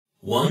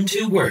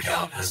1-2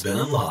 workout has been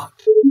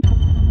unlocked.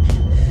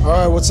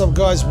 Alright, what's up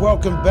guys?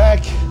 Welcome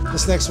back.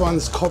 This next one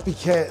is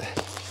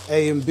Copycat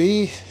A and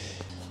B.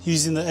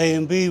 Using the A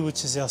and B,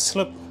 which is our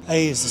slip.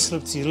 A is the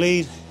slip to your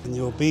lead, and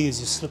your B is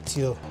your slip to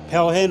your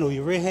power hand or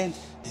your rear hand.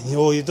 And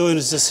all you're doing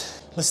is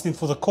just listening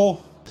for the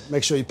call.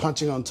 Make sure you're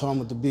punching on time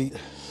with the beat.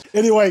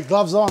 Anyway,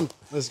 gloves on.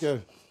 Let's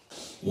go.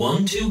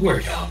 1-2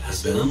 workout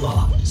has been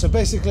unlocked. So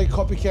basically,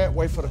 Copycat,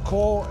 wait for the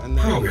call, and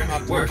then Programming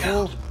after the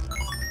workout. call,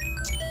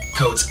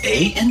 Codes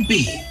A and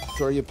B.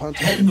 throw your punch.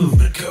 Head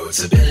movement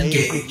codes have been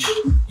engaged.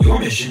 Your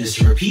mission is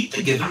to repeat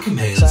the given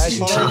commands So as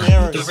in you time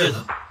know, with the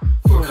rhythm.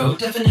 For code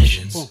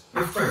definitions,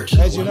 refer to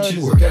the As you know, 1-2 this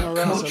is a workout demo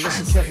round, code so listen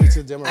translator. carefully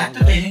to the demo round,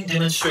 Activating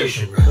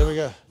demonstration round. There we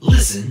go.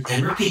 Listen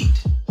and repeat.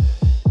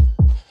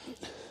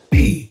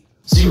 B,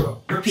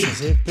 0, repeat.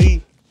 Is it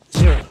B,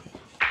 0.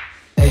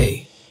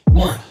 A,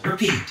 1,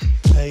 repeat.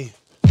 A,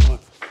 1.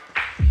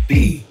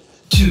 B,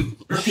 2,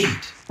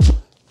 repeat.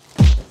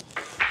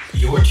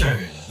 Your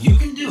turn. You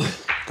can do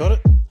it. Got it?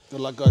 Good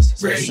luck, guys.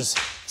 So Ready, it's just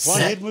one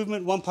set, head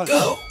movement, one punch.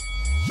 Go.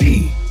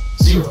 B,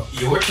 0,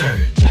 your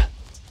turn.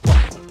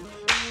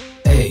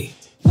 A,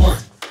 1.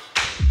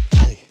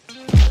 A,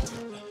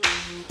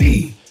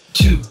 B,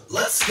 2,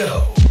 let's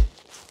go.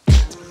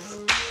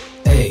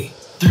 A,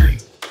 3.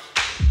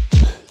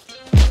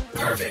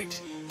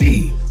 Perfect.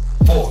 B,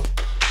 4.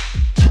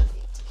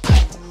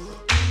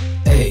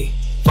 A,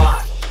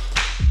 5.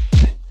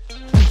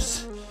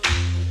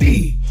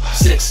 B,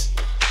 6.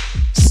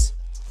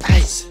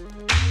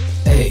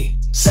 A,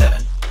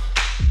 7.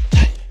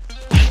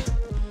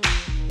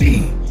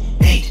 B,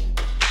 8.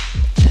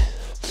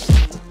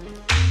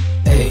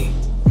 A,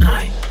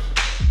 9.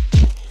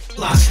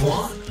 Last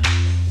one.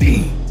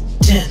 B,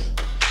 10.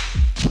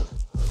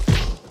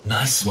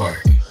 Nice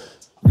work.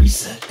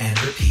 Reset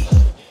and repeat.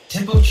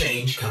 Tempo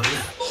change coming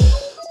up.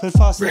 bit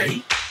faster.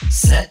 Ready,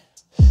 set,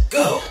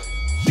 go.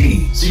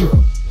 B,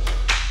 0.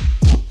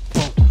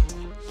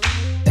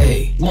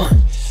 A,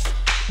 1.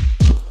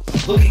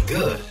 Looking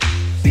good.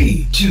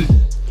 B, 2.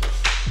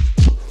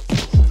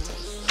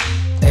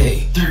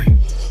 A, 3.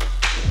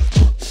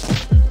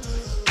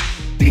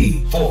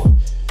 B, 4.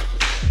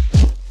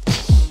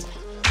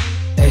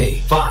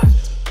 A, 5.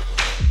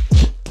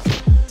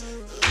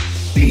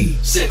 B,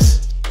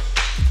 6.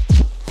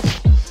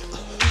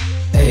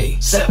 A,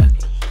 7.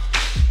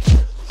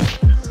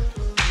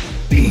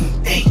 B,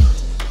 8.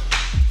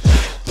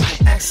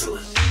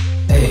 Excellent.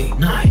 A,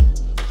 9.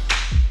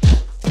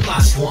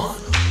 Last one.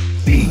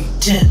 B,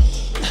 10.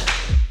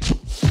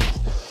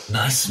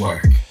 Nice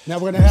work. Now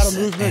we're going to add a Reset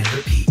movement. and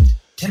repeat.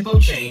 Tempo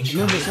change.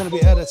 Movement's coming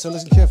going to be added, so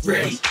listen carefully.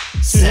 Ready, guys. Two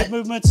set, head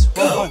movements,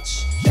 one go.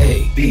 punch.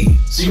 A, B,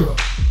 0.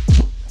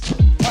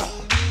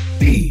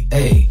 B,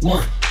 A,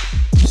 1.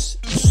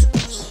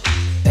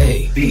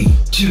 A, B,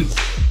 2.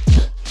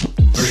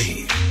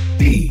 Breathe.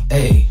 B,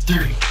 A,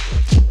 3.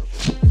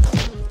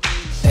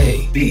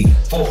 A, B,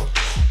 4.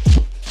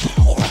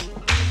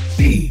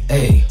 B,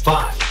 A,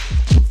 5.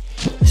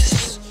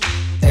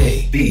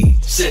 A, B,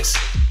 6.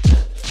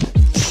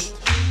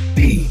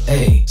 B,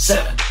 A,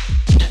 7.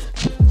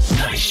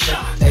 Nice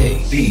shot.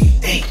 A, B,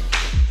 8.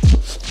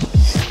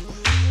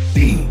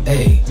 B,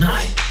 A,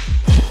 9.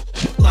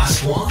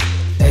 Last one.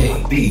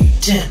 A, B,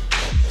 10.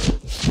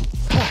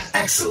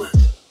 Excellent.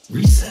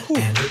 Reset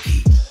and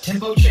repeat.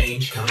 Tempo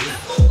change coming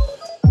up.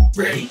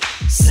 Ready,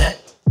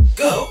 set,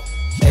 go.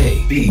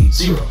 A, B,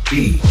 0,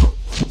 B.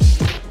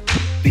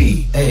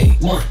 B, A,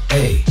 1,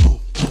 A.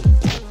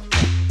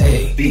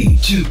 A, B,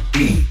 2,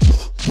 B.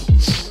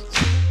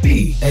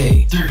 B,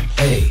 A, 3,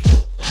 A.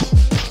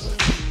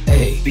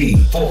 A, B,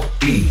 4,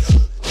 B.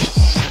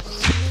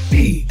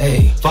 B,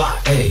 A,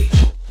 5, A.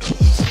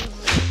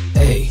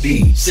 A,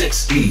 B,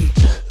 6, B.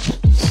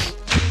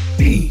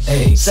 B,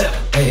 A, 7,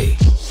 A.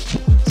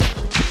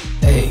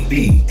 A,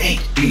 B,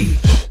 8, B.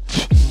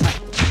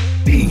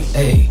 B,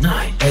 A,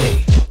 9,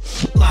 A.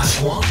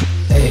 Last one.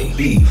 A,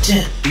 B,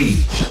 10,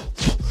 B.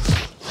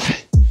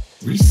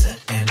 Reset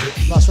and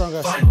repeat. Last round,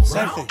 guys. Final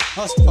Same round. thing.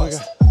 Last punch.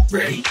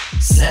 Ready,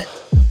 set,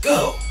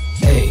 go.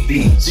 A,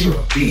 B,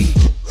 0, B.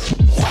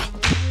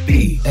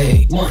 B,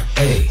 A, 1,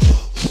 A.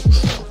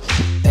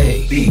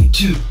 A, B,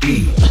 2,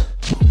 B.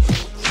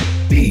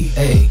 B,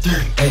 A, 3,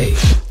 A.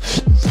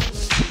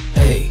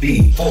 A,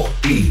 B, 4,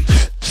 B.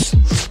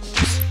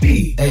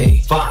 B, A,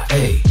 5,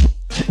 A.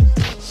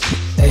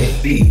 A,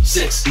 B,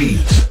 6, B.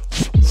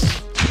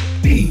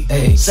 B,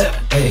 A, 7,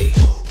 A.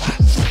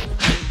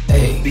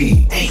 A,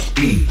 B, 8,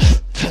 B.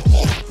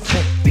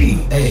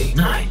 B, A,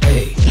 9,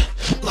 A.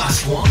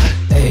 Last one.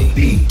 A,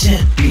 B,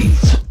 10, B.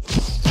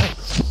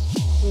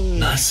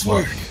 Nice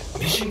work.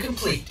 Mission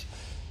complete.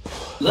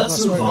 Let's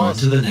Nice move work, on guys.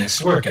 to the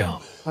next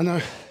workout. I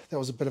know that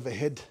was a bit of a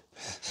head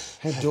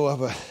door,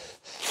 but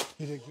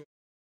you did good.